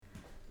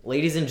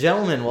Ladies and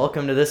gentlemen,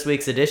 welcome to this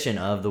week's edition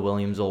of the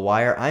Williamsville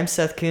Wire. I'm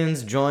Seth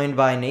Coons, joined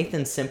by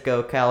Nathan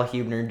Simcoe, Kyle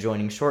Hubner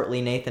joining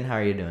shortly. Nathan, how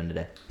are you doing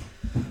today?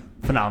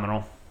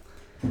 Phenomenal.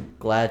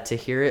 Glad to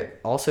hear it.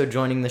 Also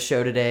joining the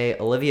show today,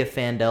 Olivia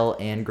Fandel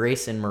and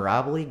Grayson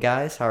Mirabile.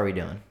 Guys, how are we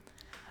doing?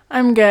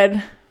 I'm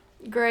good.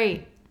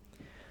 Great.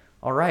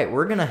 All right,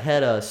 we're going to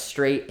head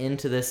straight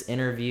into this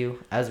interview.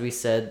 As we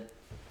said,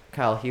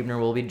 Kyle Hubner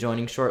will be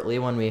joining shortly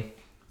when we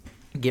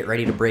get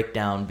ready to break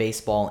down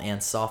baseball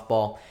and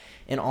softball.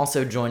 And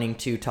also joining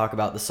to talk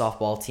about the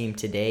softball team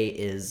today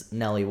is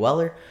Nellie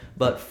Weller.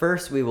 But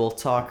first, we will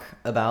talk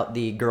about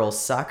the girls'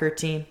 soccer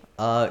team.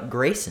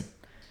 Grayson,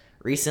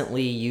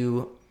 recently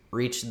you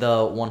reached the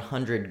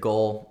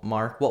 100-goal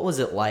mark. What was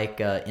it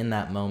like in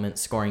that moment,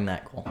 scoring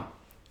that goal?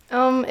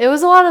 It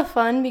was a lot of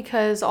fun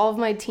because all of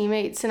my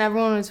teammates and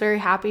everyone was very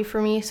happy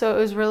for me. So it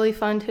was really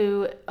fun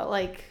to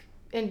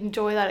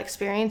enjoy that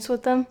experience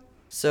with them.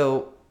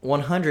 So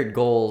 100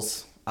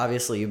 goals.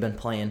 Obviously, you've been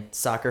playing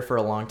soccer for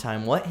a long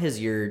time. What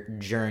has your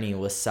journey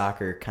with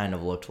soccer kind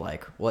of looked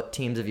like? What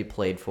teams have you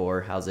played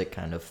for? How's it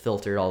kind of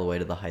filtered all the way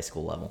to the high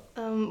school level?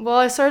 Well,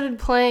 I started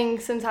playing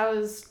since I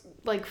was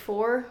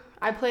 4.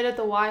 I played at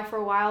the Y for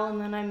a while, and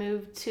then I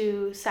moved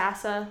to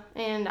SASA,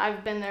 and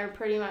I've been there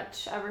pretty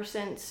much ever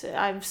since.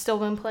 I've still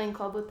been playing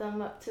club with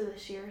them up to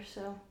this year,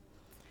 so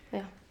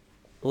yeah.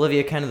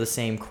 Olivia, kind of the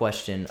same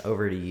question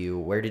over to you.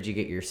 Where did you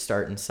get your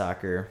start in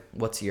soccer?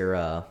 What's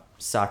your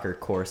soccer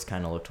course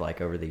kind of looked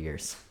like over the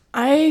years?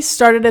 I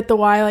started at the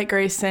Y like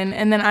Grayson,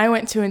 and then I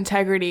went to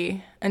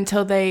Integrity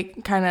until they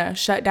kind of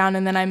shut down,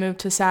 and then I moved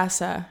to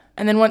SASA.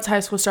 And then once high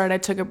school started, I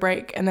took a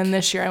break, and then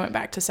this year I went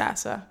back to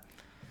SASA.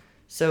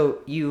 So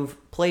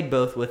you've played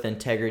both with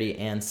Integrity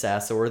and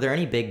SASA. Were there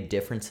any big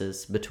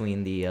differences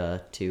between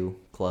the two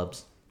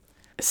clubs?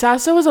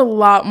 SASA was a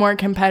lot more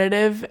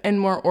competitive and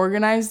more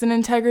organized than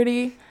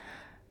Integrity,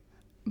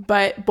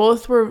 but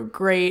both were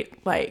great,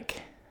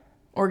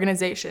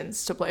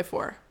 organizations to play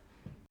for.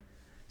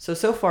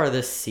 So far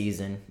this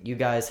season, you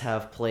guys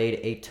have played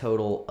a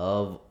total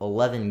of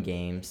 11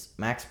 games.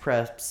 Max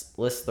Preps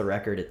lists the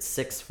record at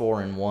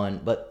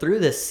 6-4-1, but through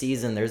this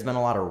season, there's been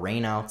a lot of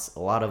rainouts, a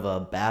lot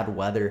of bad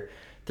weather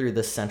through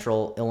the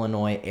central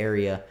Illinois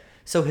area.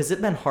 So has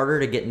it been harder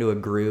to get into a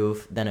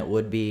groove than it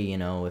would be,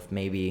 if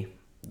maybe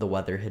the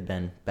weather had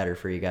been better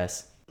for you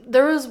guys?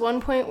 There was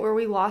one point where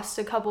we lost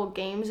a couple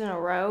games in a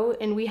row,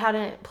 and we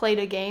hadn't played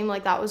a game.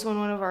 That was when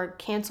one of our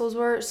cancels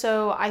were.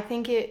 So I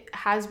think it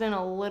has been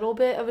a little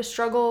bit of a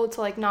struggle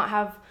to not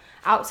have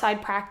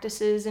outside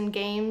practices and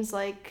games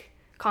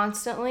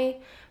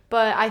constantly.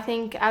 But I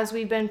think as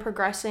we've been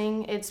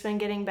progressing, it's been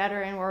getting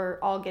better, and we're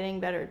all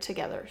getting better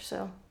together.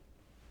 So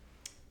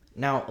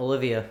now,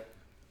 Olivia,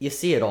 you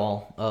see it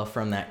all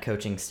from that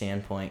coaching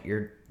standpoint.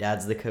 Your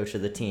dad's the coach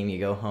of the team. You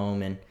go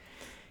home and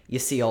you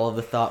see all of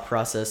the thought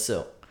process.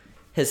 So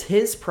has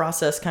his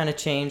process kind of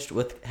changed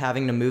with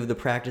having to move the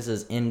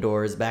practices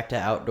indoors back to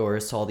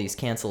outdoors to all these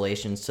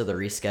cancellations to the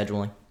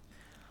rescheduling?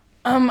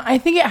 I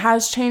think it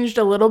has changed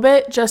a little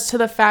bit, just to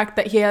the fact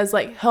that he has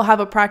he'll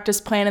have a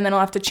practice plan and then he'll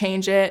have to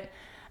change it.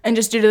 And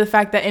just due to the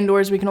fact that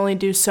indoors we can only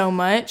do so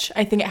much,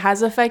 I think it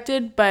has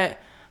affected, but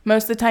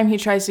most of the time he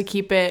tries to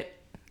keep it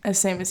as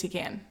same as he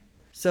can.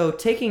 So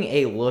taking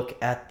a look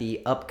at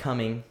the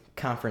upcoming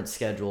conference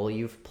schedule,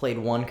 you've played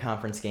one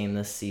conference game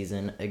this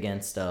season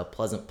against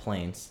Pleasant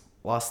Plains.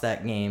 Lost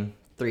that game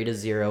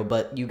 3-0,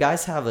 but you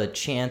guys have a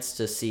chance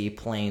to see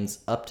Plains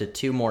up to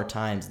 2 more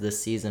times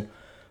this season.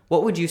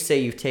 What would you say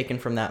you've taken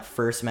from that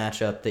first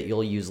matchup that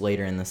you'll use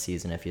later in the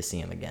season if you see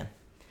them again?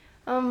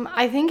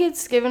 I think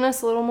it's given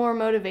us a little more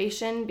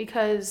motivation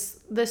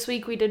because this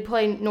week we did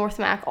play North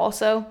Mac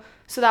also.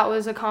 So that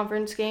was a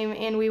conference game,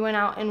 and we went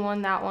out and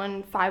won that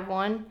one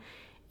 5-1.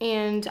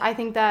 And I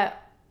think that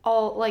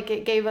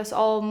it gave us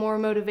all more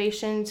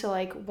motivation to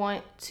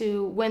want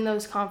to win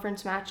those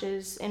conference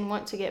matches and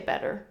want to get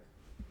better.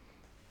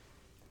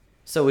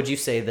 So would you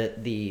say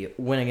that the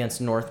win against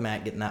North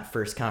Mac, getting that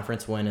first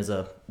conference win, is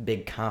a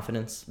big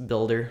confidence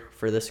builder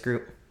for this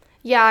group?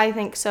 Yeah, I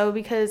think so,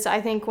 because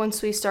I think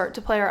once we start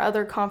to play our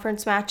other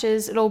conference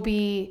matches, it'll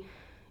be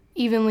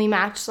evenly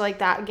matched like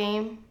that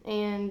game.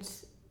 And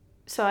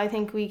so I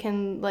think we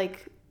can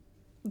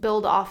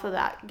build off of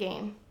that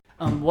game.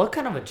 What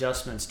kind of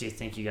adjustments do you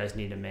think you guys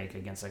need to make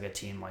against a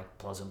team like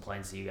Pleasant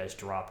Plains that you guys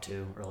dropped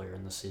to earlier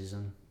in the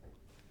season?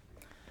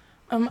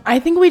 I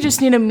think we just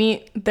need to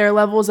meet their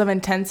levels of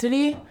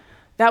intensity.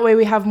 That way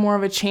we have more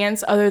of a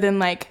chance, other than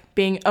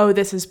being,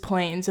 this is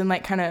Plains, and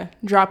kind of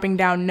dropping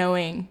down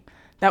knowing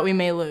that we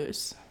may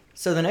lose.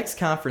 So the next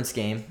conference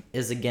game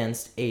is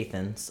against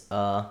Athens.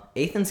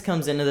 Athens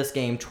comes into this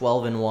game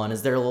 12-1.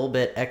 Is there a little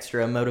bit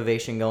extra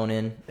motivation going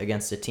in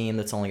against a team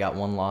that's only got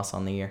 1 loss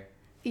on the year?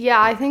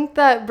 Yeah, I think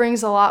that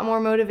brings a lot more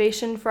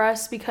motivation for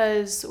us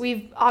because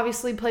we've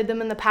obviously played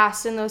them in the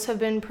past, and those have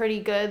been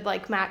pretty good,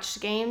 matched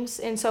games.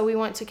 And so we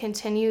want to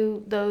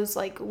continue those,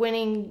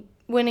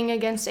 winning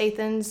against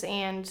Athens.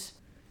 And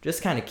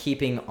just kind of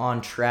keeping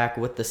on track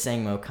with the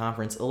Sangamo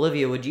Conference,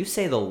 Olivia, would you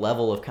say the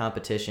level of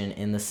competition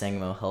in the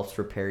Sangamo helps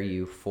prepare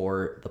you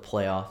for the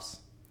playoffs?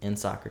 in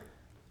soccer?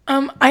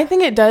 I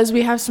think it does.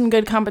 We have some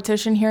good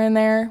competition here and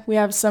there. We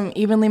have some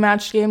evenly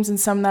matched games and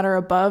some that are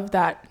above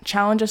that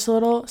challenge us a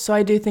little. So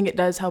I do think it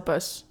does help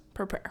us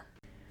prepare.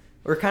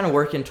 We're kind of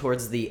working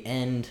towards the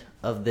end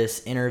of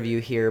this interview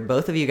here.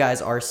 Both of you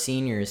guys are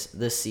seniors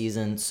this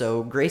season.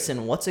 So,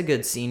 Grayson, what's a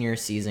good senior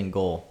season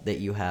goal that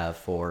you have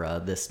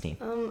for this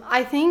team?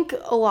 I think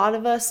a lot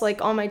of us,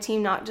 like on my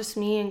team, not just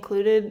me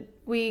included,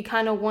 we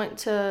kind of want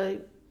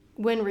to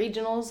win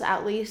regionals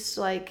at least,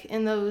 like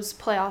in those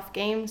playoff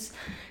games.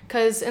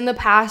 Because in the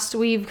past,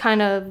 we've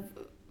kind of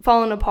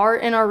fallen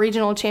apart in our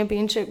regional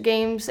championship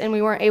games and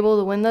we weren't able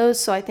to win those.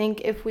 So I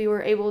think if we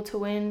were able to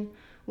win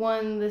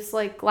one this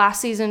like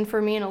last season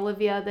for me and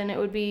Olivia, then it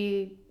would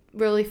be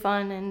really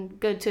fun and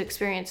good to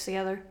experience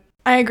together.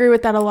 I agree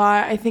with that a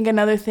lot. I think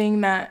another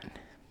thing that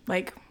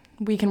like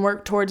we can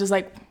work towards is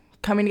like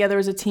coming together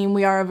as a team.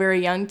 We are a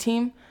very young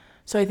team.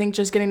 So I think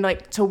just getting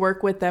like to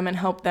work with them and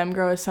help them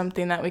grow is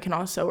something that we can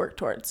also work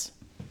towards.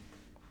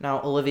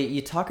 Now, Olivia,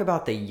 you talk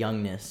about the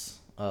youngness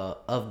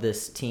of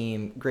this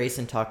team.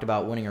 Grayson talked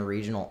about winning a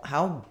regional.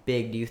 How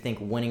big do you think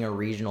winning a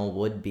regional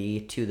would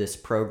be to this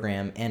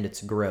program and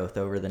its growth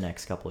over the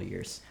next couple of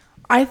years?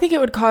 I think it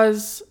would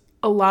cause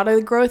a lot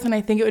of growth, and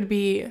I think it would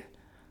be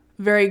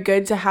very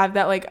good to have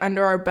that like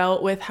under our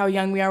belt with how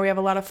young we are. We have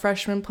a lot of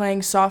freshmen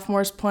playing,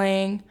 sophomores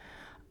playing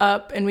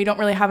up, and we don't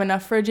really have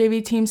enough for a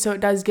JV team, so it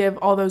does give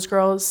all those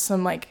girls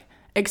some like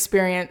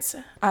experience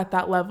at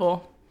that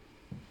level.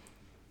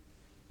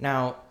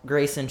 Now,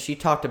 Grayson, she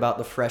talked about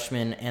the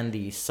freshmen and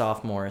the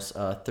sophomores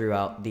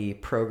throughout the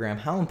program.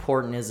 How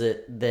important is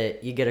it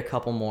that you get a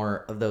couple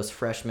more of those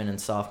freshmen and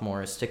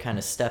sophomores to kind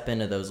of step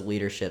into those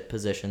leadership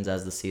positions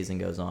as the season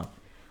goes on?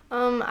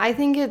 I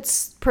think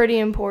it's pretty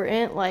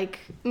important. Like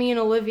me and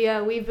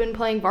Olivia, we've been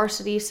playing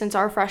varsity since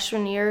our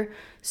freshman year,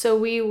 so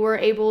we were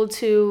able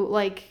to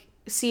like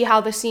see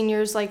how the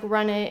seniors like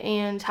run it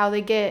and how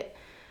they get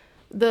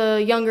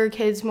the younger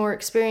kids more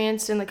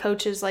experienced and the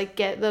coaches like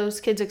get those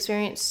kids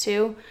experience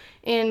too.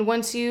 And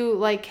once you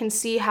like can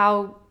see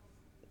how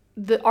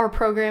our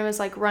program is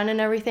like run and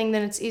everything,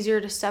 then it's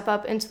easier to step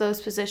up into those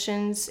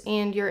positions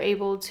and you're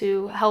able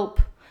to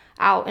help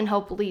out and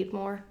help lead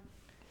more.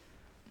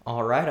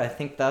 All right, I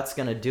think that's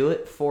going to do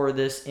it for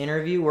this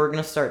interview. We're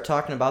going to start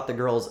talking about the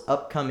girls'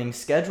 upcoming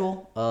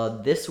schedule.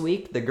 This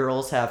week, the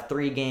girls have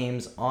 3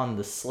 games on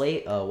the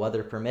slate,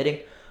 weather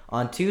permitting.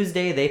 On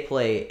Tuesday, they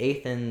play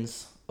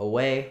Athens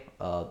away.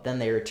 Then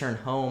they return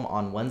home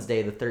on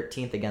Wednesday the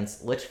 13th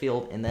against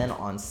Litchfield. And then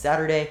on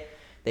Saturday,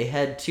 they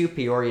head to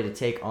Peoria to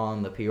take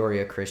on the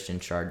Peoria Christian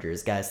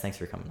Chargers. Guys, thanks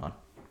for coming on.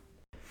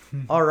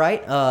 All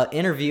right,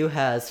 interview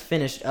has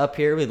finished up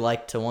here. We'd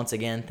like to once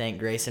again thank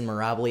Grayson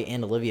Mirabile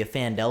and Olivia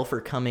Fandel for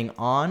coming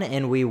on,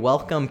 and we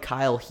welcome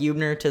Kyle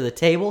Hubner to the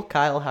table.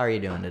 Kyle, how are you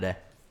doing today?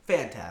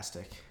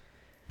 Fantastic.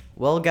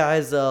 Well,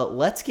 guys,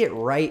 let's get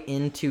right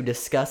into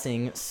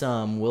discussing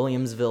some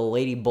Williamsville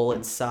Lady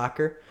Bullets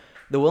soccer.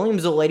 The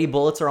Williamsville Lady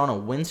Bullets are on a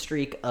win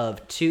streak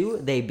of 2.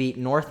 They beat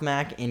North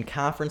Mac in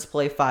conference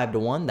play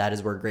 5-1. That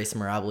is where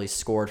Grayson Mirabile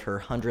scored her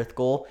 100th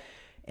goal.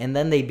 And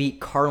then they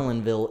beat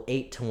Carlinville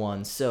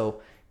 8-1.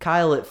 So,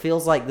 Kyle, it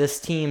feels like this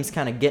team's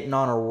kind of getting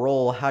on a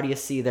roll. How do you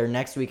see their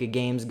next week of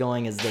games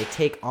going as they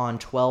take on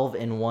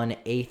 12-1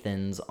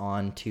 Athens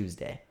on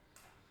Tuesday?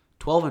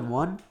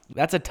 12-1?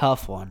 That's a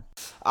tough one.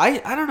 I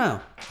don't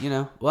know.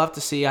 We'll have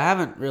to see. I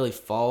haven't really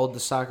followed the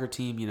soccer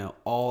team,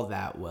 all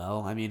that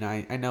well. I mean,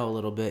 I know a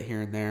little bit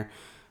here and there.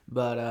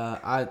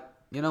 But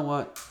you know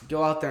what?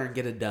 Go out there and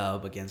get a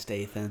dub against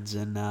Athens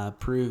and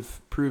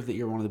prove that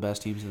you're one of the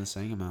best teams in the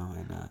Sangamo.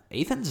 And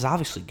Athens is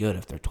obviously good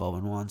if they're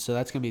 12-1, so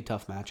that's going to be a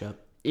tough matchup.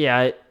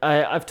 Yeah,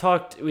 I've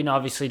talked,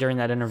 obviously during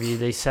that interview,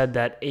 they said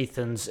that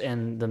Athens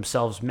and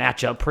themselves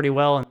match up pretty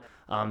well.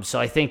 And so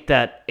I think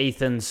that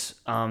Athens,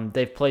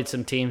 they've played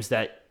some teams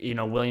that,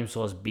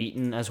 Williamsville has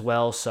beaten as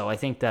well. So I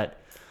think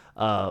that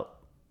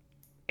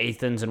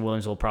Athens and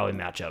Williamsville will probably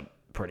match up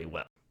pretty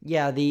well.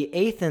 Yeah,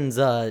 the Athens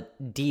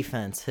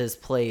defense has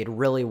played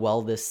really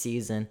well this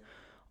season.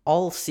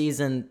 All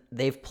season,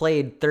 they've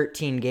played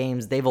 13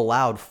 games. They've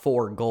allowed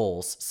 4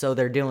 goals, so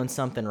they're doing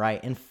something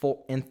right. And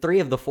 3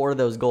 of the 4 of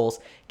those goals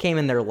came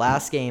in their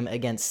last game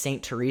against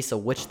St. Teresa,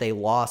 which they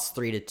lost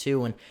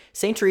 3-2. And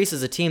St. Teresa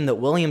is a team that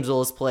Williamsville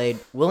has played.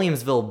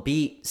 Williamsville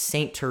beat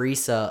St.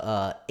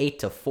 Teresa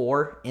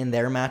 8-4 in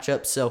their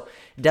matchup, so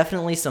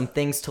definitely some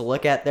things to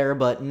look at there.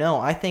 But no,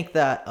 I think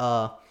that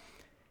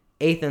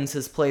Athens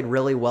has played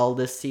really well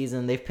this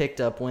season. They've picked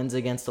up wins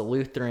against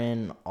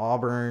Lutheran,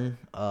 Auburn.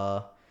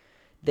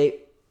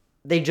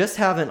 They just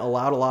haven't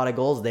allowed a lot of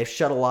goals. They've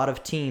shut a lot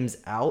of teams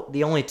out.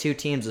 The only 2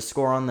 teams to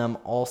score on them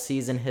all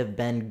season have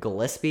been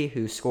Gillespie,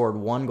 who scored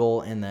 1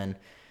 goal, and then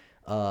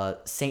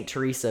St.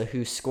 Teresa,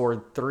 who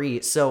scored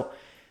 3. So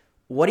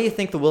what do you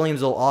think the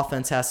Williamsville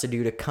offense has to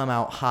do to come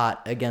out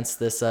hot against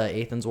this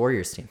Athens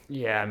Warriors team?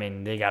 Yeah,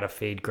 they got to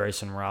feed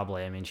Grayson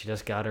Mirabile. She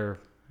just got her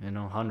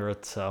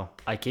 100th, so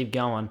I keep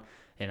going.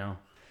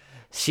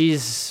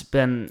 She's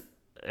been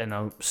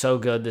so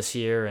good this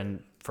year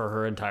and for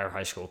her entire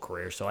high school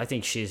career, so I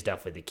think she's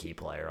definitely the key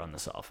player on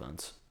this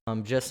offense.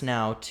 just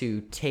now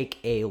to take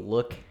a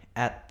look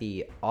at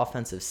the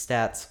offensive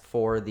stats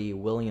for the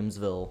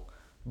Williamsville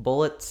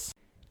Bullets.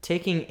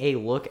 Taking a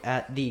look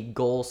at the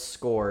goals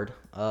scored,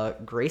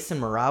 Grayson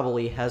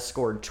Mirabile has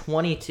scored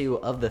 22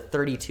 of the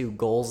 32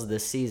 goals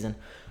this season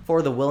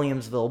for the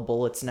Williamsville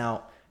Bullets.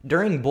 Now,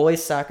 during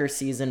boys soccer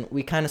season,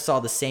 we kind of saw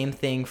the same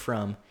thing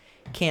from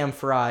Cam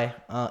Fry.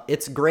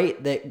 It's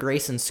great that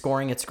Grayson's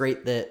scoring. It's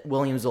great that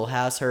Williamsville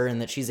has her and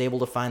that she's able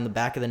to find the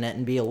back of the net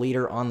and be a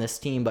leader on this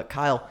team. But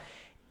Kyle,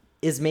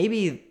 is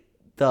maybe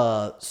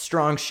the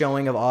strong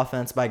showing of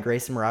offense by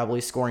Grayson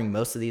Mirabile scoring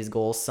most of these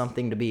goals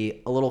something to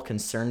be a little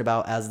concerned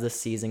about as this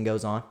season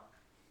goes on?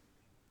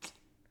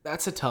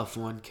 That's a tough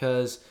one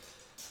because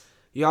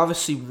you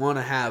obviously want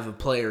to have a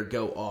player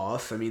go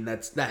off. I mean,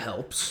 that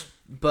helps,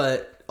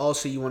 but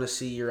also you want to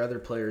see your other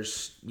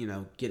players,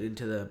 get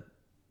into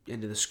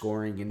the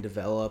scoring and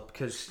develop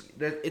because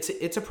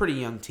it's a pretty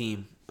young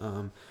team,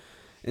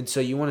 and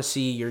so you want to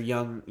see your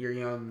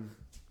young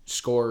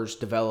scorers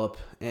develop.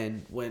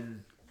 And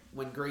when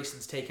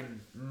Grayson's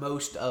taking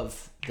most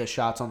of the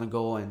shots on the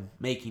goal and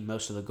making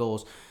most of the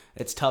goals,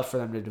 it's tough for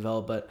them to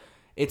develop. But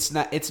it's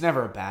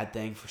never a bad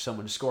thing for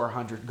someone to score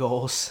 100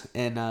 goals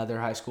in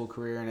their high school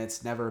career, and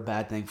it's never a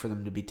bad thing for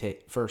them to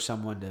for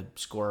someone to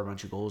score a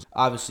bunch of goals.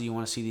 Obviously, you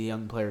want to see the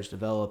young players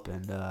develop,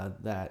 and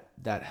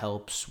that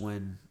helps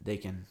when they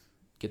can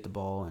get the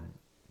ball and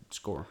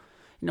score.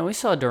 We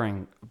saw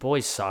during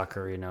boys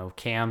soccer,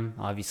 Cam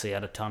obviously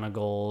had a ton of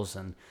goals,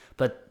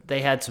 but they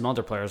had some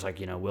other players like,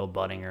 Will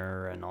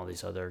Buttinger and all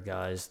these other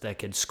guys that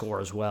could score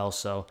as well.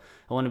 So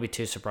I wouldn't be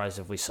too surprised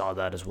if we saw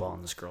that as well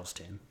in this girls'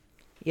 team.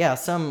 Yeah,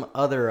 some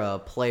other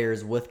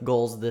players with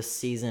goals this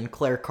season.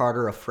 Claire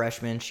Carter, a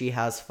freshman, she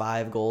has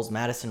 5 goals.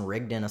 Madison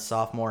Rigdon, a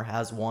sophomore,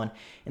 has 1.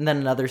 And then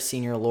another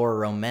senior, Laura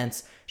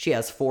Romance, she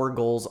has 4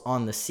 goals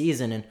on the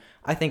season. And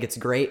I think it's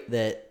great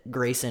that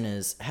Grayson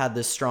has had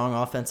this strong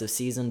offensive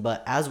season.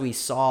 But as we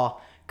saw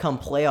come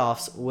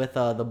playoffs with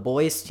the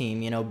boys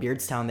team,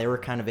 Beardstown, they were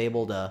kind of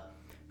able to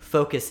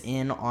focus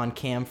in on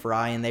Cam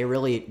Fry, and they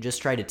really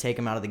just tried to take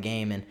him out of the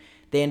game. And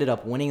they ended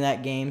up winning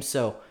that game.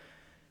 So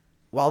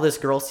while this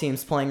girls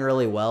team's playing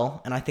really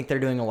well, and I think they're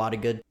doing a lot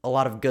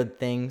of good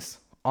things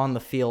on the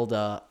field,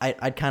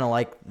 I'd kind of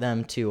like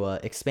them to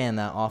expand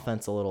that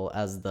offense a little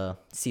as the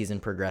season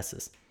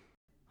progresses.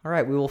 All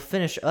right, we will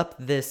finish up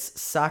this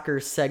soccer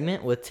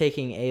segment with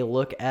taking a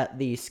look at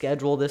the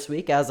schedule this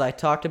week. As I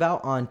talked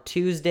about, on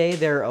Tuesday,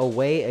 they're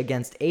away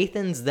against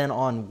Athens. Then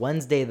on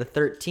Wednesday, the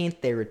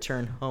 13th, they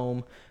return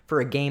home for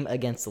a game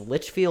against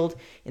Litchfield.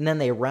 And then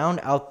they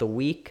round out the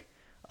week,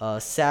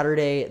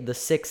 Saturday, the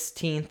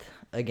 16th,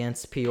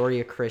 against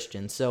Peoria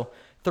Christian. So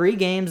 3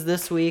 games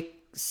this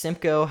week.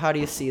 Simcoe, how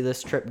do you see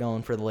this trip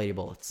going for the Lady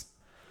Bullets?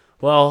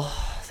 Well,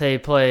 they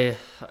play,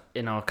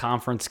 a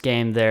conference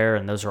game there,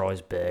 and those are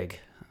always big.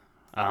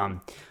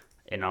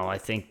 I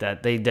think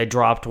that they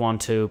dropped one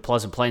to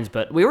Pleasant Plains,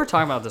 but we were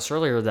talking about this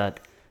earlier that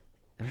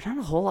there's not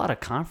a whole lot of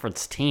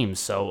conference teams.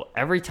 So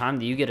every time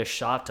that you get a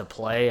shot to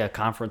play a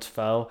conference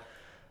foe,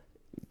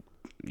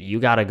 you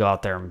got to go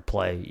out there and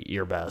play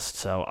your best.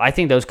 So I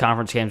think those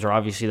conference games are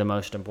obviously the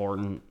most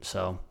important.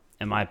 So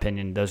in my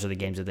opinion, those are the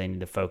games that they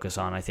need to focus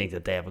on. I think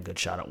that they have a good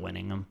shot at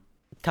winning them.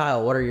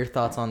 Kyle, what are your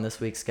thoughts on this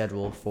week's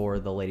schedule for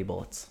the Lady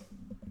Bullets?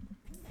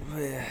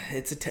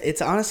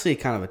 It's honestly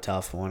kind of a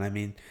tough one. I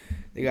mean,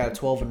 they got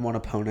a 12-1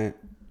 opponent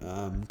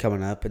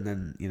coming up, and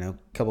then a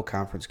couple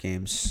conference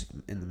games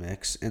in the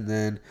mix, and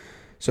then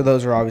so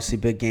those are obviously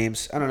big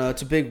games. I don't know.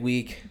 It's a big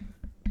week.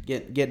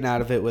 Getting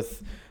out of it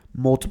with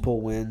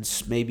multiple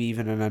wins, maybe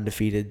even an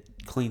undefeated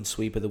clean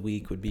sweep of the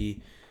week would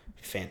be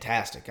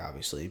fantastic,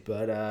 obviously.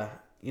 But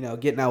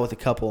getting out with a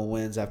couple of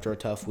wins after a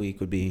tough week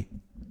would be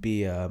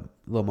a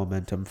little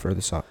momentum for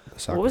the soccer.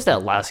 What was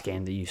that last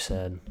game that you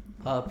said?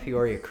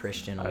 Peoria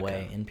Christian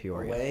away in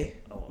Peoria. Away?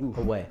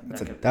 Away.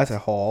 That's a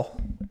haul.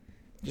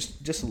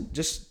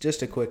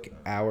 Just a quick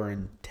hour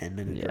and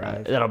 10-minute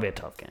drive. That'll be a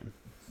tough game.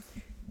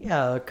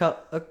 Yeah,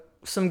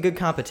 some good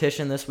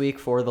competition this week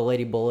for the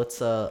Lady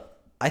Bullets.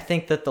 I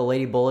think that the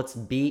Lady Bullets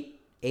beat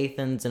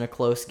Athens in a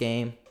close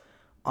game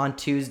on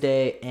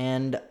Tuesday,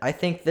 and I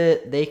think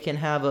that they can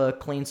have a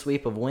clean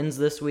sweep of wins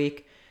this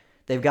week.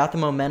 They've got the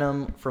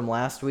momentum from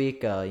last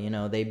week.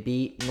 They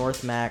beat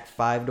North Mac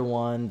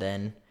 5-1,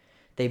 then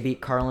they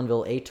beat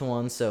Carlinville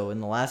 8-1. So in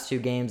the last 2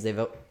 games,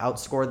 they've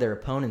outscored their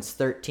opponents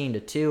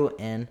 13-2,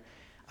 and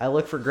I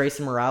look for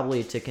Grayson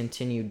Mirabile to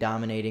continue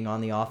dominating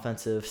on the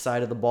offensive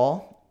side of the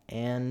ball,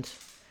 and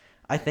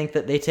I think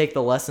that they take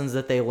the lessons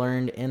that they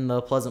learned in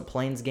the Pleasant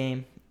Plains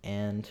game,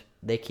 and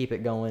they keep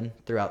it going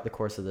throughout the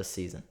course of this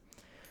season.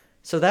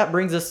 So that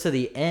brings us to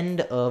the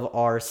end of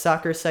our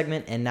soccer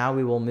segment, and now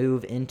we will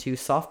move into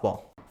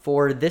softball.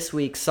 For this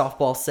week's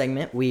softball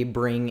segment, we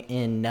bring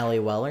in Nellie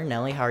Weller.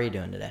 Nellie, how are you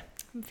doing today?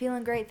 I'm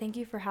feeling great. Thank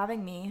you for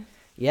having me.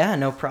 Yeah,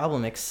 no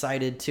problem.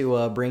 Excited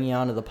to bring you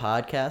onto the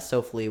podcast.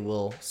 Hopefully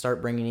we'll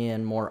start bringing you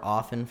in more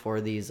often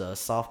for these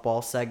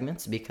softball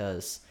segments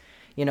because,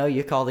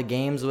 you call the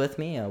games with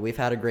me. We've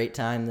had a great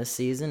time this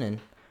season, and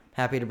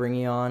happy to bring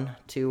you on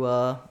to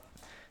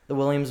the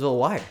Williamsville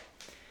Wire.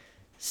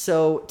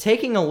 So,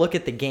 taking a look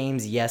at the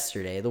games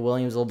yesterday, the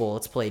Williamsville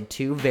Bullets played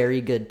two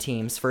very good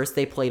teams. First,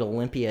 they played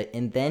Olympia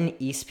and then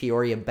East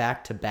Peoria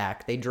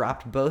back-to-back. They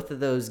dropped both of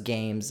those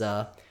games.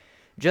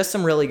 Just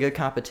some really good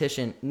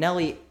competition.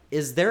 Nellie,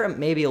 is there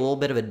maybe a little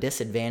bit of a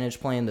disadvantage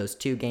playing those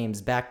two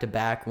games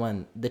back-to-back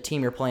when the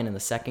team you're playing in the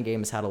second game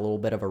has had a little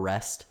bit of a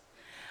rest?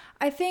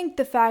 I think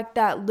the fact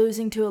that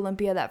losing to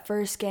Olympia that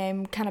first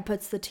game kind of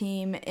puts the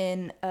team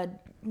in a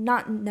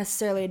not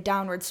necessarily a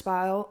downward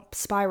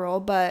spiral,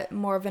 but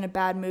more of in a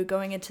bad mood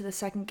going into the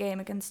second game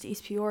against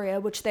East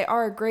Peoria, which they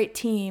are a great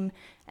team,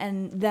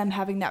 and them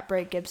having that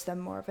break gives them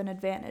more of an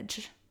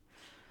advantage.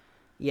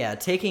 Yeah,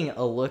 taking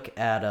a look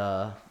at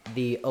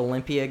the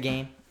Olympia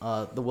game,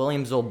 the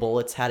Williamsville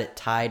Bullets had it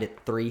tied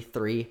at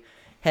 3-3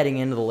 heading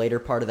into the later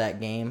part of that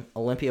game.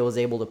 Olympia was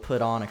able to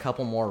put on a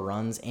couple more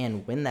runs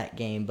and win that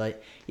game,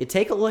 but you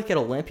take a look at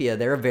Olympia,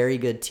 they're a very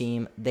good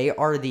team. They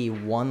are the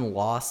one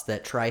loss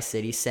that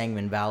Tri-City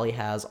Sangamon Valley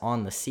has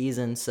on the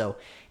season, so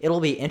it'll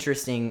be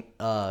interesting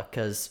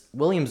because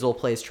Williamsville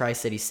plays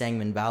Tri-City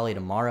Sangamon Valley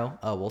tomorrow.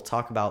 We'll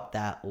talk about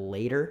that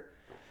later.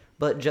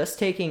 But just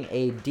taking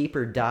a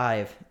deeper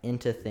dive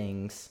into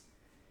things,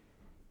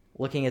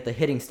 looking at the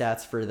hitting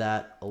stats for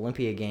that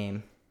Olympia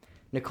game,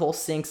 Nicole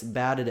Sinks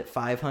batted at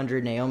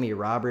 .500. Naomi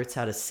Roberts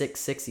had a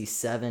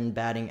 .667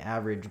 batting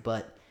average,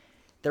 but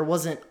there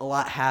wasn't a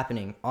lot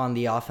happening on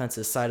the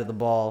offensive side of the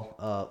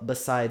ball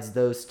besides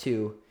those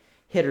two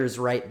hitters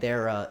right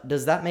there.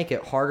 Does that make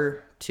it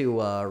harder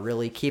to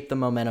really keep the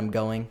momentum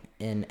going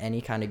in any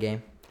kind of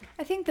game?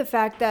 I think the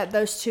fact that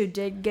those two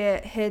did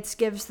get hits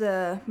gives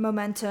the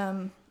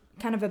momentum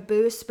kind of a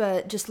boost,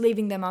 but just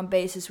leaving them on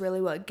base is really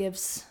what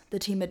gives the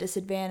team a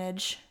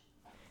disadvantage.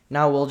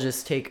 Now we'll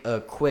just take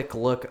a quick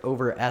look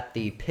over at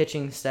the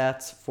pitching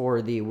stats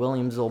for the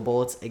Williamsville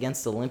Bullets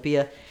against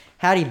Olympia.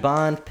 Hattie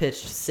Bond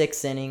pitched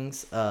 6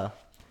 innings,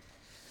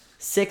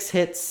 6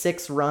 hits,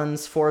 6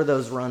 runs, 4 of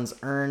those runs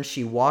earned.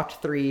 She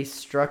walked 3,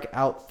 struck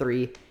out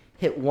 3,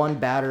 hit 1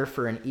 batter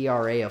for an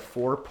ERA of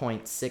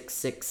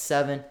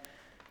 4.667.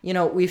 You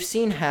know, we've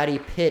seen Hattie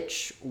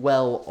pitch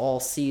well all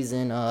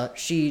season.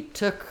 She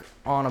took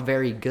on a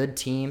very good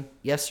team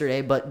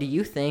yesterday, but do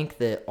you think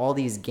that all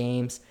these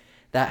games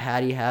that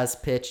Hattie has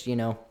pitched, you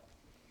know,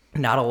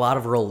 not a lot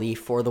of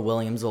relief for the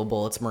Williamsville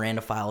Bullets?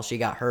 Miranda Files, she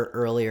got hurt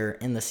earlier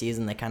in the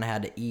season. They kind of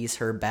had to ease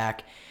her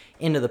back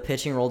into the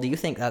pitching role. Do you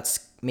think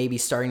that's maybe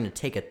starting to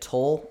take a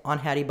toll on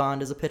Hattie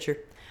Bond as a pitcher?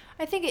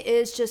 I think it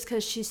is just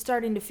because she's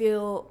starting to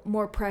feel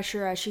more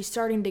pressure as she's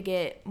starting to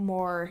get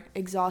more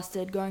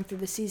exhausted going through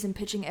the season,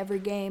 pitching every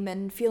game,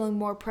 and feeling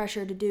more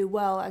pressure to do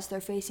well as they're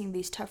facing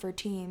these tougher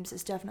teams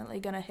is definitely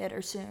going to hit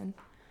her soon.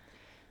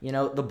 You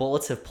know, the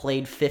Bullets have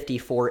played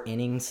 54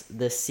 innings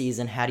this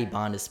season. Hattie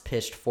Bond has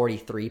pitched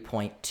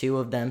 43.2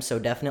 of them, so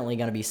definitely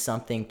going to be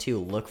something to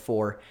look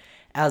for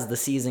as the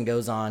season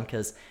goes on,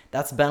 because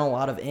that's been a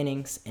lot of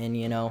innings. And,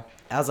 you know,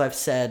 as I've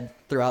said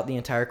throughout the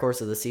entire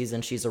course of the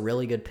season, she's a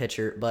really good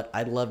pitcher, but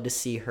I'd love to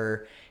see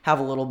her have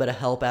a little bit of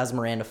help as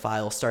Miranda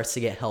Files starts to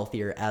get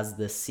healthier as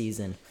this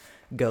season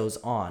goes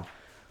on.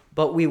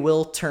 But we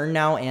will turn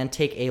now and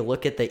take a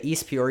look at the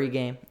East Peoria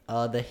game.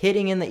 The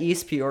hitting in the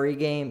East Peoria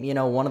game, you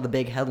know, one of the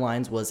big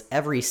headlines was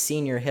every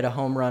senior hit a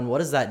home run. What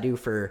does that do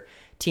for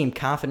team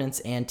confidence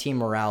and team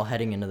morale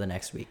heading into the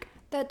next week?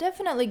 That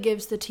definitely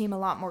gives the team a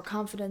lot more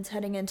confidence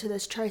heading into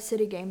this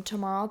Tri-City game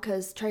tomorrow,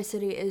 because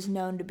Tri-City is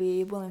known to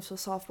be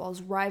Williamsville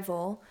softball's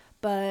rival.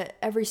 But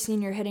every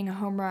senior hitting a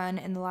home run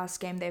in the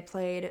last game they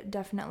played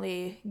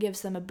definitely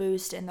gives them a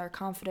boost in their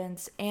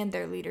confidence and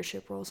their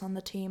leadership roles on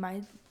the team,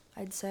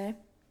 I'd say.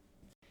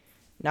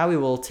 Now we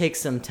will take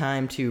some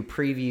time to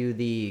preview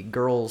the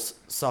girls'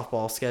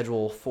 softball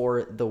schedule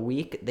for the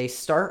week. They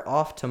start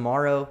off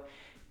tomorrow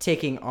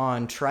taking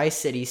on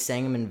Tri-City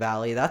Sangamon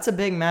Valley. That's a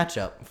big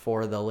matchup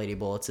for the Lady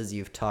Bullets, as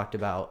you've talked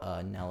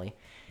about, Nellie.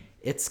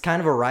 It's kind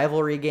of a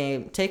rivalry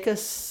game. Take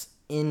us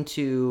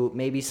into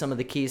maybe some of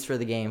the keys for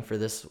the game for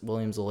this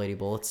Williamsville Lady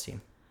Bullets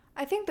team.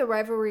 I think the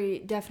rivalry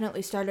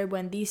definitely started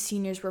when these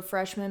seniors were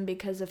freshmen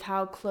because of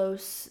how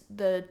close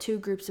the two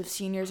groups of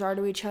seniors are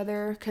to each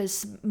other,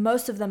 because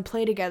most of them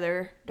play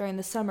together during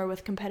the summer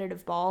with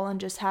competitive ball,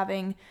 and just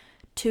having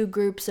two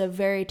groups of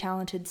very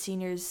talented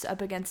seniors up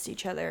against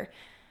each other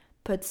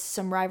puts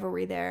some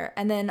rivalry there.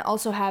 And then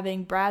also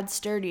having Brad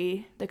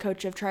Sturdy, the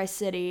coach of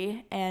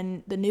Tri-City,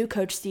 and the new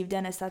coach Steve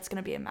Dennis, that's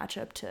going to be a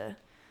matchup to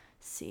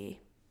see.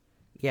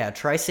 Yeah,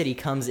 Tri-City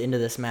comes into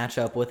this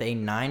matchup with a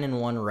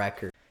 9-1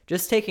 record.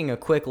 Just taking a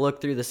quick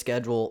look through the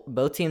schedule,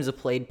 both teams have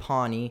played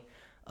Pawnee.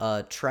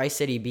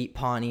 Tri-City beat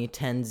Pawnee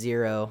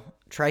 10-0.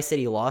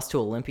 Tri-City lost to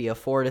Olympia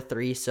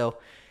 4-3, so it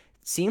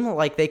seemed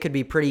like they could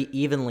be pretty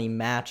evenly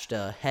matched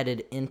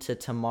headed into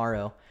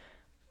tomorrow.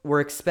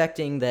 We're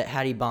expecting that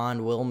Hattie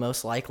Bond will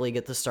most likely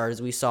get the start,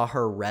 as we saw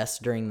her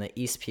rest during the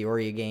East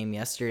Peoria game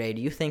yesterday.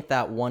 Do you think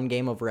that one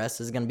game of rest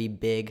is going to be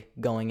big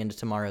going into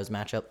tomorrow's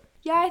matchup?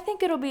 Yeah, I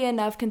think it'll be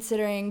enough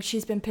considering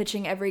she's been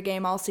pitching every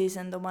game all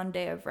season. The one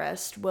day of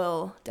rest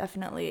will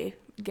definitely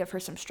give her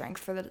some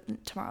strength for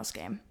tomorrow's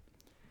game.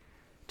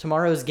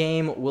 Tomorrow's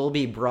game will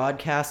be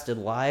broadcasted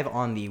live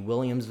on the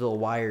Williamsville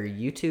Wire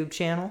YouTube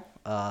channel.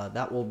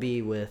 That will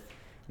be with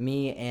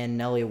me and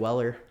Nellie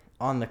Weller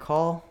on the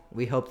call.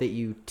 We hope that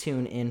you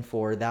tune in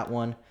for that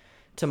one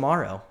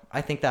tomorrow.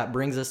 I think that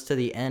brings us to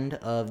the end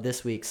of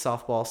this week's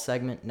softball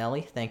segment.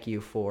 Nellie, thank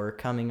you for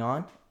coming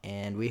on,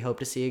 and we hope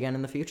to see you again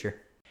in the future.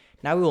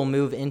 Now we will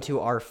move into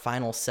our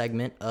final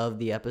segment of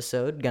the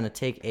episode. Going to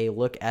take a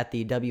look at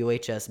the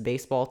WHS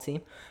baseball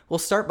team. We'll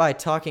start by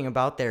talking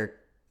about their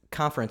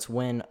conference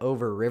win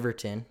over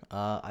Riverton.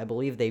 I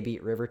believe they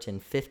beat Riverton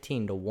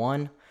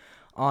 15-1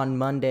 on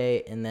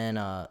Monday, and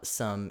then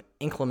some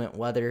inclement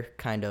weather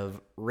kind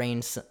of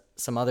rained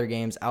some other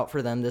games out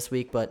for them this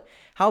week. But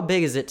how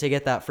big is it to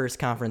get that first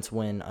conference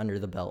win under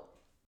the belt?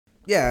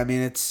 Yeah, I mean,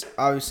 it's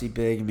obviously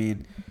big. I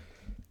mean,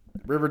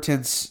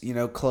 Riverton's,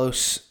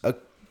 close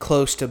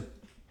to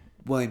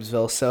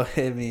Williamsville, so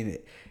I mean,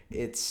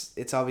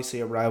 it's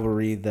obviously a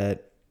rivalry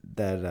that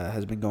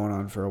has been going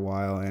on for a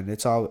while, and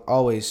it's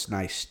always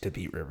nice to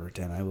beat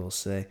Riverton, I will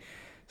say.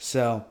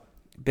 So,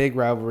 big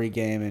rivalry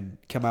game, and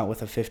come out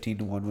with a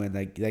 15-1 win.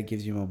 That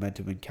gives you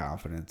momentum and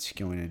confidence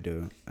going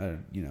into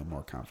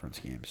more conference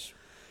games.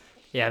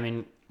 Yeah, I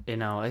mean,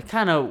 it's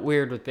kind of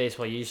weird with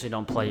baseball. You usually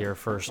don't play your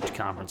first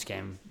conference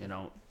game,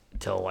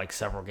 until like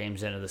several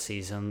games into the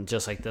season,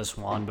 just like this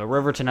one. But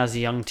Riverton has a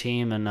young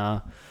team,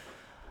 and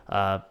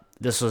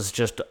this was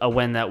just a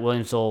win that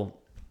Williamsville,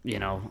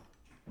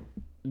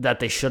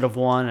 that they should have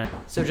won.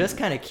 So just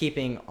kind of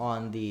keeping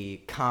on the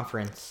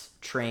conference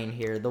train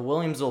here, the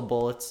Williamsville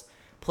Bullets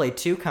play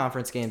 2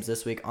 conference games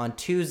this week. On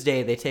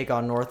Tuesday, they take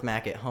on North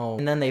Mac at home,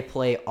 and then they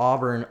play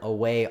Auburn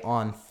away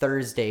on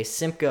Thursday.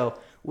 Simcoe,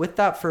 with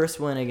that first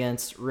win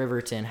against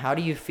Riverton, how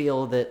do you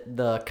feel that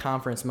the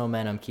conference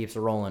momentum keeps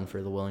rolling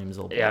for the Williamsville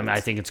Bullets? Yeah, I mean,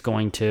 I think it's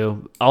going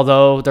to.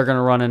 Although they're going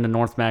to run into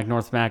North Mac.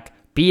 North Mac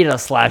beat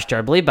us last year,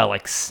 I believe, by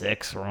like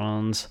 6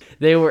 runs.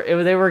 They were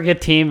a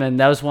good team, and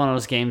that was one of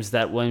those games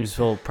that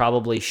Williamsville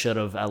probably should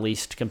have at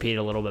least competed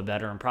a little bit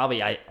better, and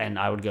probably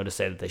I would go to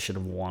say that they should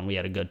have won. We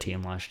had a good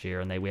team last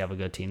year, and we have a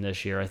good team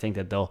this year. I think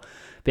that they'll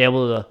be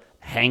able to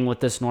hang with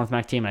this North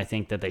Mac team, and I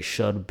think that they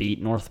should beat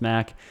North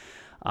Mac.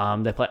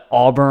 They play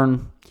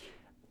Auburn.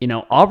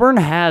 Auburn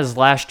has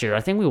last year, I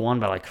think we won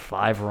by like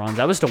 5 runs.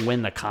 That was to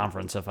win the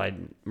conference, if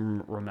I'm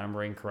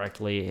remembering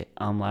correctly,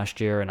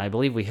 last year. And I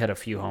believe we hit a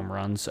few home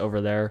runs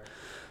over there.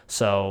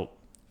 So,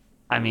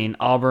 I mean,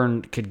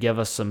 Auburn could give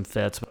us some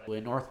fits. But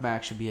North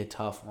Mac should be a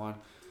tough one.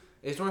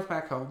 Is North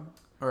Mac home?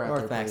 Or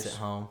North Mac's at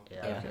home.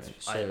 Yeah. Okay.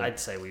 So, I'd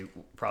say we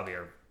probably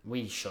are.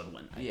 We should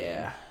win.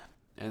 Yeah.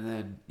 And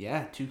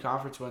then, 2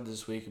 conference wins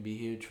this week would be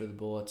huge for the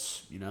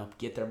Bullets.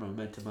 Get their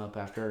momentum up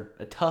after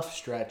a tough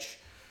stretch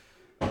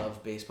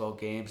of baseball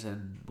games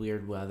and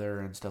weird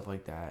weather and stuff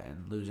like that,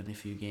 and losing a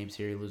few games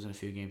here, losing a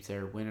few games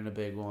there, winning a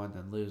big one,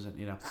 then losing.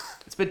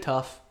 It's been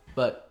tough,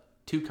 but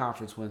 2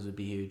 conference wins would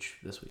be huge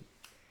this week.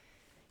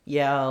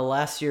 Yeah,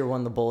 last year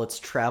when the Bullets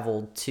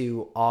traveled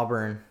to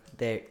Auburn,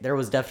 there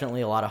was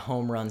definitely a lot of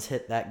home runs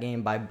hit that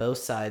game by both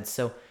sides.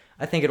 So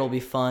I think it'll be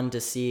fun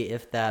to see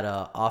if that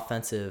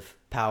offensive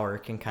power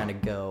can kind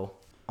of go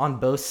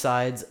on both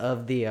sides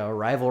of the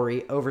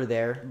rivalry over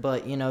there.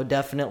 But,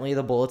 definitely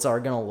the Bullets are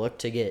going to look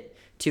to get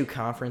 2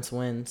 conference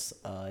wins.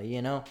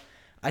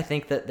 I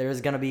think that there's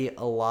going to be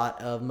a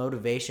lot of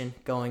motivation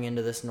going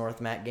into this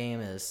North Mac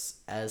game,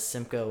 as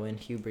Simcoe and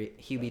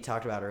Hubie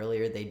talked about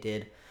earlier. They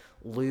did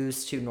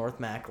lose to North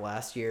Mac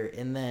last year,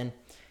 and then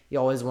you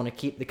always want to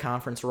keep the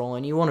conference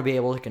rolling. You want to be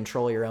able to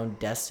control your own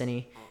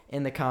destiny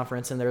in the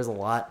conference, and there's a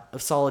lot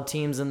of solid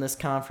teams in this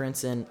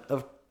conference, and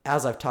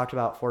as I've talked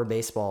about for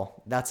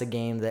baseball, that's a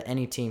game that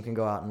any team can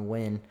go out and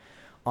win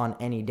on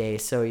any day.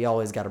 So you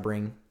always got to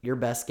bring your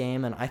best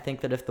game, and I think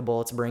that if the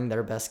Bullets bring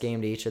their best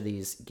game to each of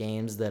these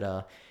games,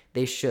 that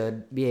they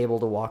should be able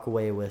to walk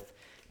away with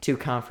 2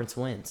 conference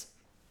wins.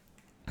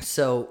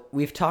 So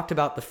we've talked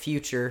about the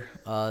future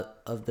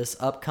of this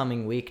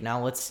upcoming week.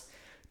 Now let's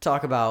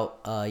talk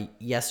about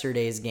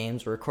yesterday's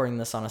games. We're recording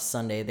this on a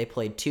Sunday. They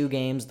played 2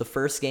 games. The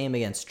first game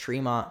against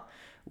Tremont,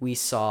 we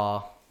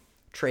saw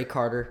Trey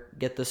Carter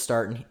get the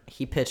start, and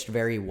he pitched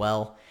very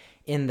well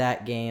in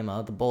that game.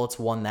 The Bullets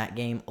won that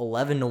game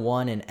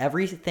 11-1, and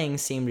everything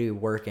seemed to be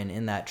working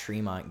in that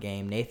Tremont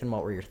game. Nathan,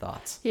 what were your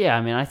thoughts? Yeah,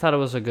 I mean, I thought it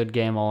was a good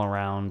game all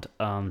around.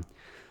 I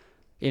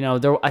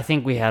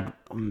think we had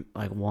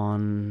like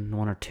one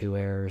or 2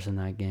 errors in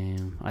that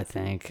game. I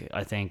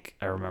think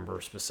I remember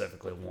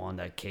specifically one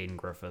that Caden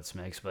Griffiths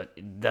makes, but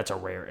that's a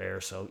rare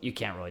error, so you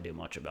can't really do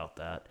much about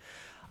that.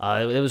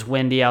 It was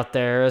windy out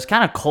there. It was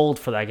kind of cold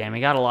for that game.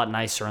 It got a lot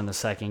nicer in the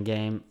second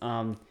game.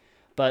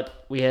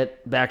 But we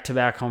hit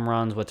back-to-back home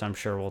runs, which I'm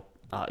sure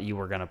you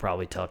were going to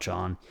probably touch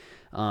on.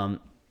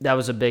 That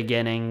was a big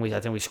inning. I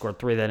think we scored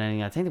 3 that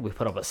inning. I think that we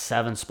put up a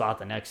 7 spot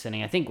the next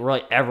inning. I think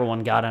really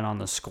everyone got in on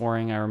the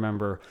scoring. I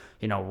remember,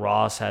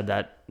 Ross had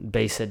that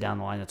base hit down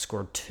the line that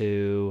scored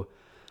 2.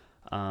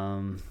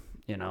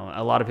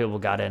 A lot of people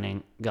got in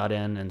and got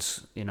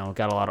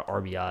a lot of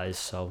RBIs.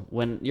 So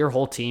when your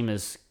whole team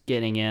is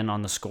getting in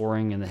on the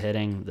scoring and the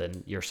hitting,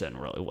 then you're sitting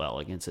really well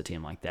against a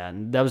team like that.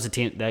 And that was a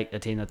team that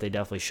they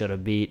definitely should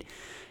have beat.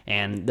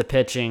 And the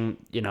pitching,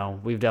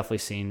 we've definitely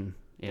seen,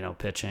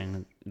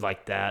 pitching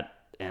like that,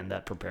 and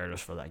that prepared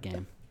us for that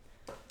game.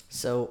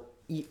 So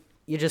you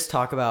just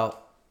talk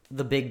about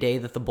the big day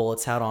that the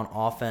Bullets had on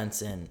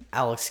offense, and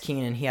Alex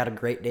Keenan, he had a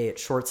great day at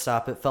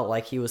shortstop. It felt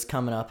like he was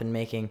coming up and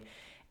making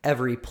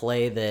every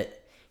play that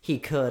he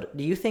could.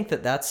 Do you think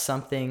that that's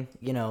something,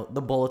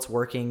 the Bullets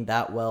working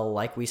that well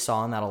like we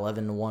saw in that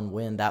 11-1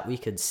 win that we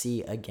could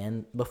see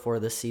again before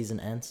the season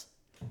ends?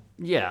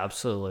 Yeah,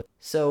 absolutely.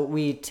 So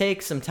we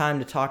take some time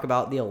to talk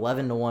about the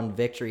 11-1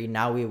 victory.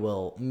 Now we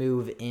will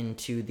move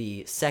into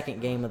the second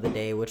game of the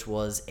day, which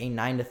was a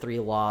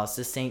 9-3 loss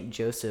to St.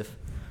 Joseph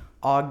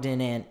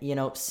Ogden. And,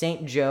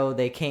 St. Joe,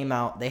 they came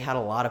out, they had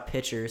a lot of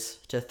pitchers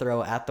to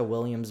throw at the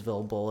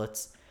Williamsville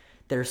Bullets.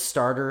 Their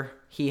starter,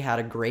 he had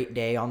a great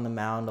day on the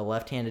mound, a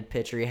left-handed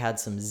pitcher. He had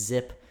some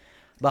zip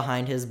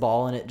behind his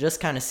ball, and it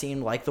just kind of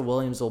seemed like the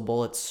Williamsville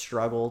Bullets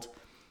struggled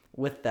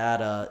with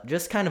that.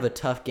 Just kind of a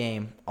tough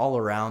game all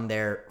around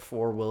there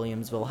for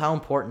Williamsville. How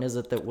important is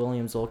it that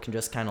Williamsville can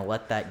just kind of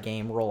let that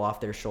game roll off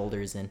their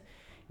shoulders and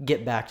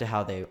get back to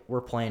how they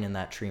were playing in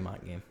that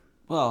Tremont game?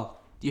 Well,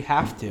 you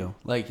have to.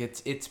 Like,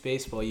 it's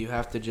baseball. You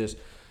have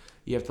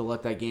to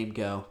let that game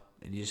go,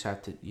 and you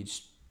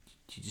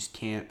just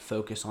can't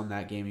focus on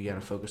that game. You got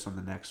to focus on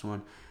the next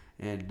one.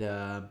 And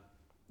a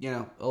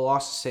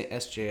loss to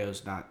SJO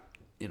is not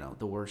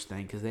the worst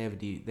thing, because they have a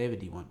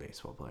D1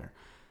 baseball player.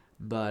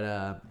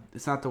 But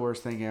it's not the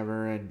worst thing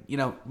ever. And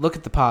look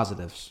at the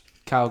positives.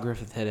 Kyle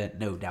Griffith hit it,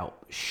 no doubt,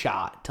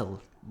 shot to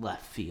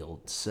left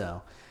field.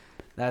 So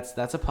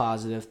that's a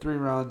positive. 3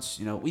 runs.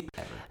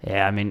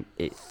 Yeah, I mean,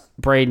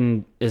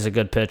 Braden is a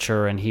good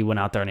pitcher, and he went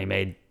out there and he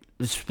made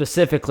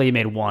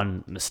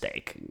one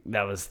mistake.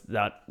 That was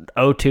that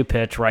 0-2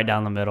 pitch right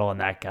down the middle, and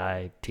that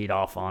guy teed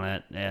off on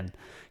it, and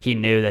he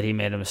knew that he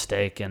made a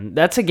mistake. And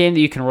that's a game that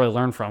you can really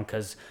learn from,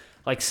 because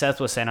like Seth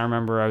was saying, I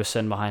remember I was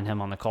sitting behind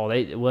him on the call.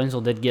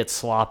 Williamsville did get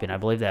sloppy, and I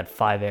believe they had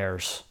 5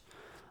 errors.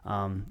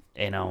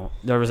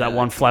 There was that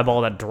one fly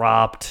ball that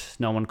dropped.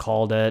 No one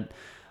called it.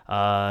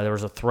 There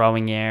was a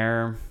throwing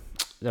error.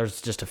 There's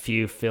just a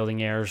few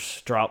fielding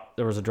errors.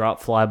 There was a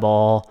drop fly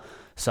ball.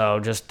 So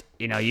just,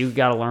 you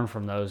got to learn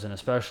from those, and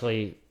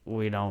especially,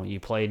 you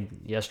played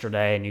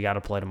yesterday and you got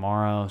to play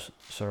tomorrow.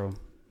 So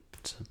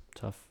it's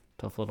a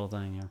tough little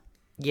thing.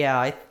 Yeah,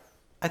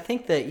 I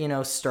think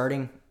that,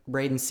 starting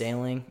Braden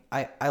Sailing,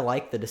 I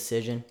like the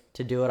decision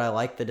to do it. I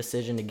like the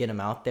decision to get him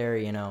out there,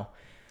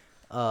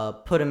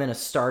 put him in a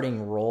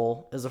starting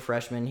role as a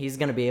freshman. He's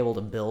going to be able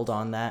to build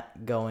on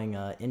that going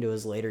into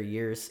his later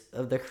years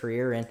of the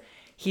career. And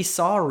he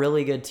saw a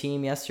really good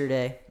team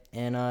yesterday.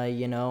 And,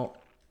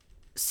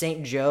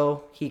 St.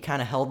 Joe, he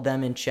kind of held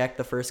them in check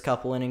the first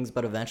couple innings,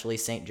 but eventually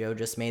St. Joe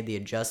just made the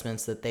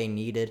adjustments that they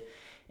needed.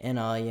 And,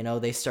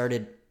 they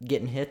started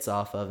getting hits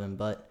off of him.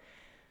 But,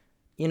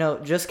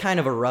 just kind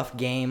of a rough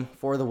game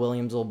for the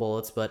Williamsville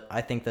Bullets, but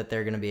I think that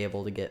they're going to be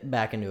able to get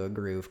back into a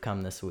groove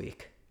come this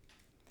week.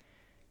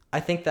 I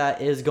think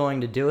that is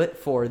going to do it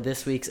for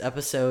this week's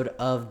episode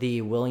of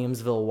the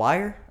Williamsville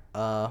Wire.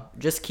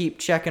 Just keep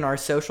checking our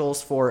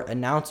socials for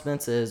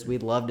announcements, as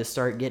we'd love to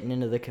start getting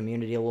into the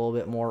community a little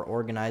bit more,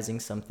 organizing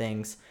some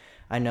things.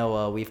 I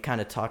know we've kind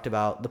of talked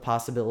about the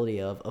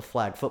possibility of a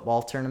flag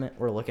football tournament.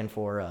 We're looking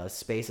for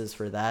spaces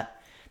for that.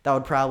 That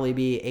would probably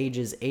be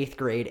ages 8th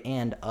grade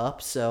and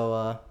up,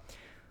 so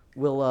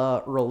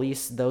we'll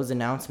release those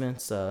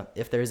announcements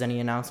if there's any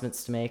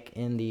announcements to make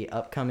in the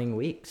upcoming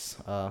weeks.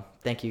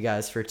 Thank you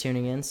guys for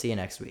tuning in. See you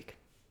next week.